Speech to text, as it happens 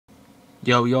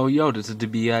Yo, yo, yo, this is the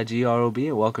BIGROB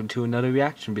and welcome to another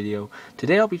reaction video.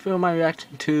 Today I'll be filming my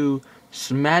reaction to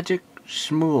Smagic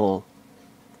Shmuel.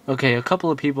 Okay, a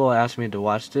couple of people asked me to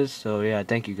watch this, so yeah,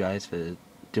 thank you guys for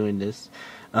doing this.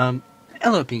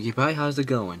 Hello Pinkie Pie, how's it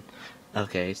going?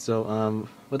 Okay, so,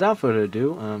 without further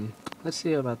ado, let's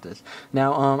see about this.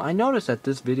 Now, I noticed that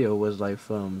this video was like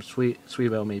from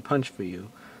Sweetbell Made Punch for You.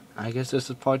 I guess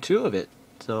this is part 2 of it.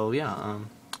 So yeah,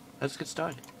 let's get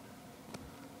started.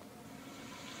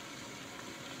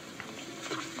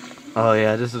 Oh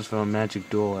yeah, this is from a Magic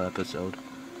Duel episode.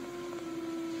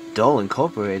 Duel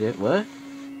Incorporated? What?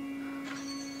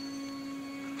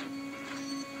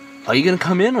 Are you gonna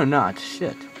come in or not?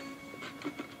 Shit.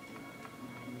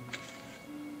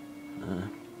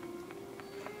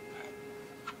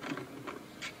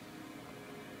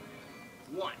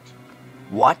 What?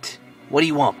 What? What do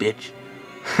you want, bitch?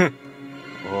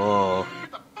 Oh.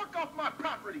 Get the fuck off my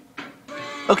property!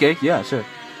 Okay, yeah, sure.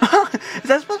 Is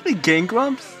that supposed to be Game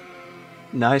Grumps?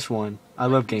 Nice one. I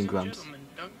love Game Grumps. Gentlemen,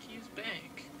 Donkey is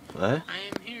back. What? I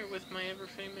am here with my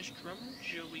ever-famous drummer,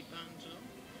 Joey Bonzo.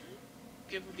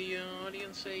 Give the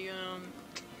audience a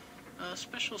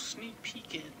special sneak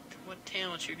peek at what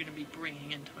talents you're going to be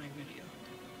bringing into my video.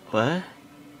 What?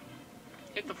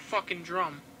 Hit the fucking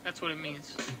drum. That's what it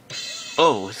means.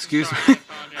 Oh, excuse Sorry, me.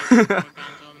 I apologize. Joey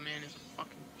Bonzo, the man is a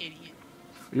fucking idiot.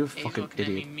 You're a He's fucking looking at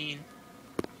me idiot. mean.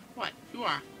 What? You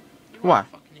are. You Why? are a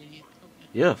fucking idiot.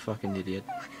 Okay. You're a fucking idiot.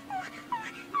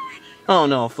 Oh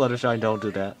no, Fluttershy, don't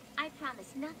do that. I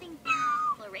promise nothing.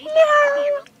 No!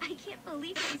 I can't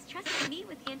believe he's trusting me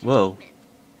with the entertainment.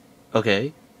 Whoa.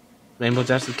 Okay. Rainbow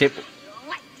Dash is capable.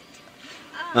 What?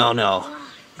 Oh no.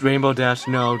 Rainbow Dash,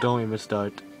 no, don't even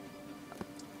start.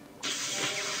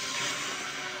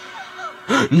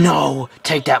 No!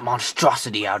 Take that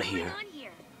monstrosity out of What's here. going on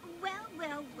here? Well,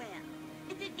 well, well.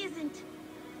 If it isn't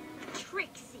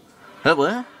Trixie,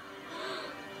 What?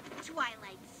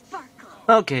 Twilight Sparkle.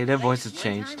 Okay, their voice has One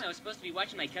changed. time I was supposed to be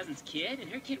watching my cousin's kid, and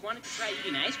her kid wanted to try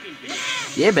eating ice cream.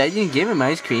 Yeah, bet you can give him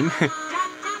ice cream.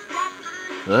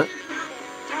 What?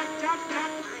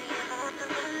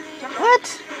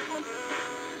 What?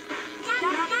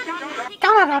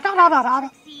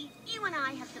 Trixie, you and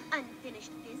I have some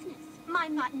unfinished business.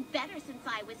 Mine gotten better since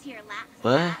I was here last.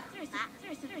 What?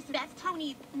 Best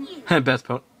Tony. Best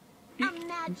po-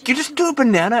 You just threw a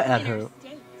banana at her.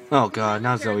 Oh god,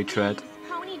 now Zoe Tread.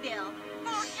 Ponyville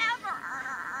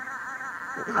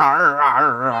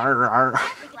forever.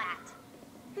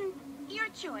 Your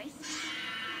choice.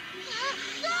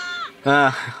 When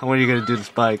are you gonna do the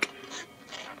spike?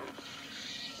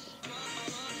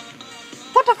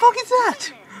 What the fuck is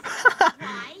that?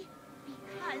 Why?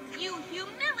 Because you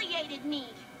humiliated me.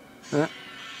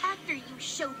 After you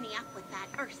showed me up with that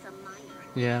Ursa Minor.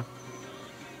 Yeah.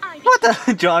 I What the?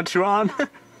 JonTron?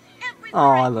 Everywhere Oh,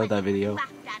 I went, love that video.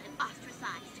 laughed at and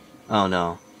ostracized. Oh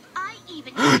no. I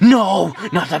even No!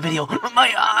 Not that video!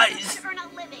 My eyes! earn a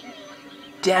living.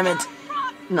 Damn it!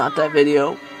 Not that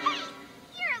video.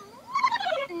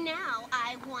 Now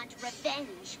I want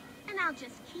revenge, and I'll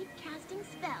just keep casting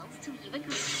spells till you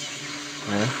agree.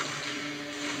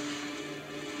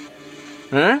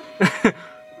 Huh?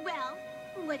 Well,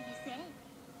 what do you say?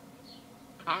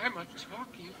 I'm a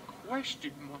talking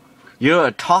question mark. You're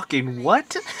a talking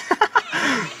what?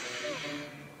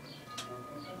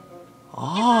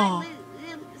 Oh. If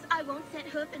I lose, I won't set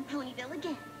hoof in Ponyville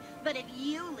again. But if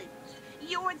you lose,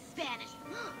 you're Spanish.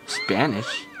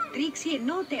 Spanish? Trixie,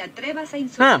 no te atrevas a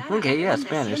insultar Huh, okay, yeah, a la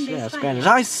Spanish, nación de yeah, España. Spanish.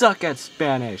 I suck at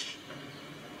Spanish.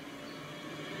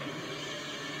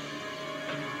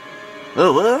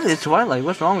 Oh, what? It's Twilight.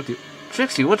 What's wrong with you?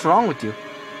 Trixie, what's wrong with you?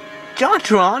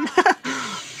 JonTron!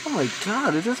 Oh my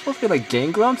god, is this supposed to be like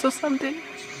Game Grumps or something?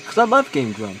 Because I love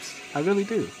Game Grumps. I really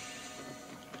do.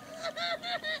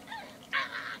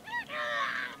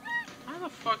 How the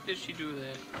fuck did she do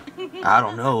that? I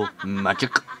don't know.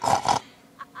 Magic.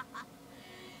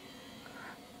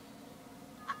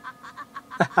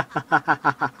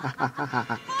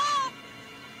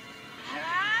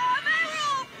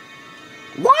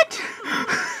 What?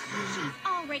 She's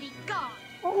already gone.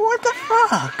 What the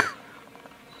fuck?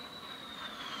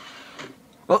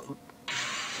 Oh.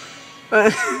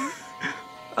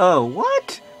 Oh,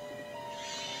 what?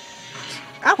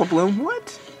 Apple Bloom,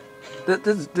 what?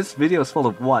 This video is full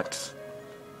of what?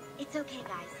 It's okay,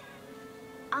 guys.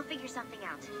 I'll figure something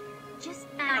out. Just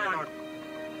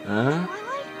Huh?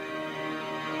 Twilight?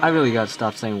 I really gotta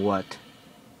stop saying what.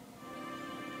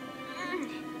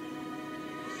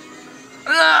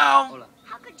 No!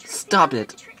 How could Trixie Stop lose it.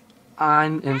 the trick?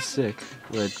 I'm sick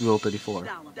with Rule 34.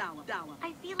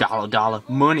 I feel Dollar, like dollar,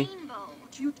 a money. rainbow.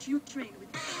 Cute train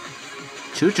with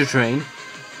Choo-choo train.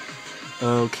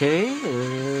 Okay,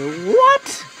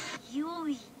 what?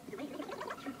 You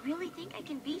really think I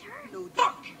can beat her? No,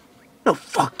 fuck! No,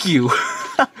 fuck you.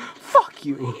 Fuck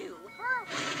you.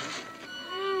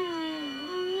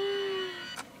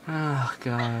 Oh,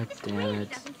 god This damn really it.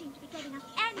 doesn't seem to be getting us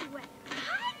anywhere.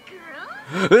 Hi, girl.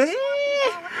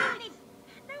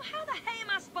 Now, how the hey am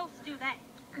I supposed to do that?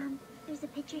 There's a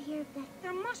picture here of that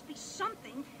There must be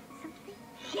something. something.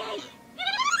 Yay!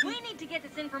 We need to get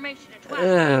this information to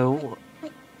Twilight.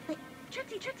 But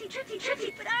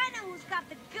Trixie, but I know who's got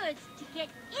the goods to get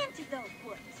into those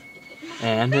woods.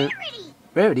 And Rarity!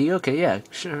 Rarity, okay, yeah,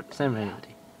 sure, same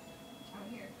Rarity.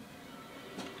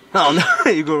 Oh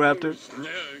no, Eagle Raptor. What's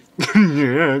the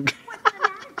matter,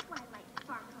 Twilight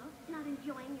Sparkle? Not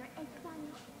enjoying your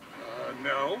exile?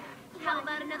 No. How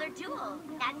about another duel?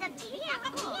 That's a deal.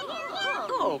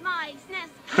 Oh. My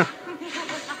SNES.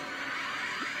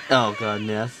 Oh god,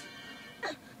 Ness.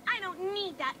 I don't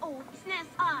need that old SNES.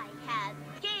 I have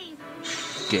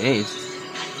gaze. Gaze.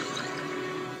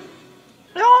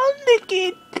 Oh,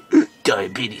 Nicky.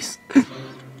 Diabetes.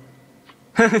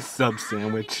 Sub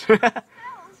sandwich. Spells?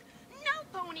 No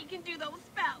pony can do those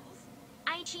spells.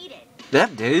 I cheated.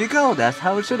 Yep, there you go. That's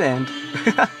how it should end.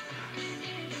 I'm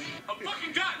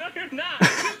fucking done! No, you're not.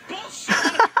 This is bullshit.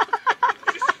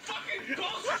 This is fucking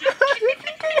bullshit.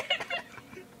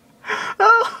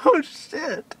 Oh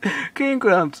shit! King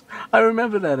Grumps. I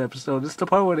remember that episode. It's the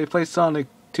part where they play Sonic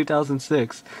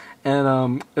 2006,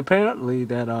 and apparently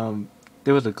that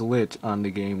there was a glitch on the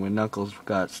game when Knuckles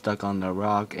got stuck on the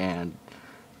rock, and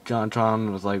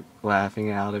JonTron was like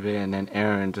laughing out of it, and then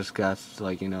Aaron just got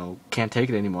like, you know, can't take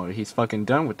it anymore. He's fucking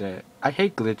done with that. I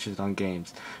hate glitches on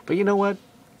games, but you know what?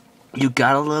 You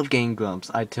gotta love Game Grumps.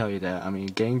 I tell you that. I mean,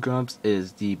 Game Grumps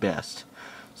is the best.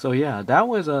 So yeah, that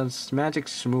was a Smagic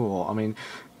Shmuel. I mean,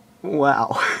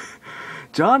 wow.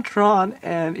 JonTron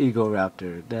and Eagle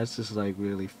Raptor. That's just like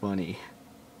really funny.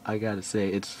 I gotta say,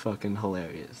 it's fucking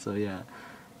hilarious. So yeah,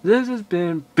 this has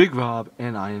been Big Rob,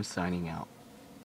 and I am signing out.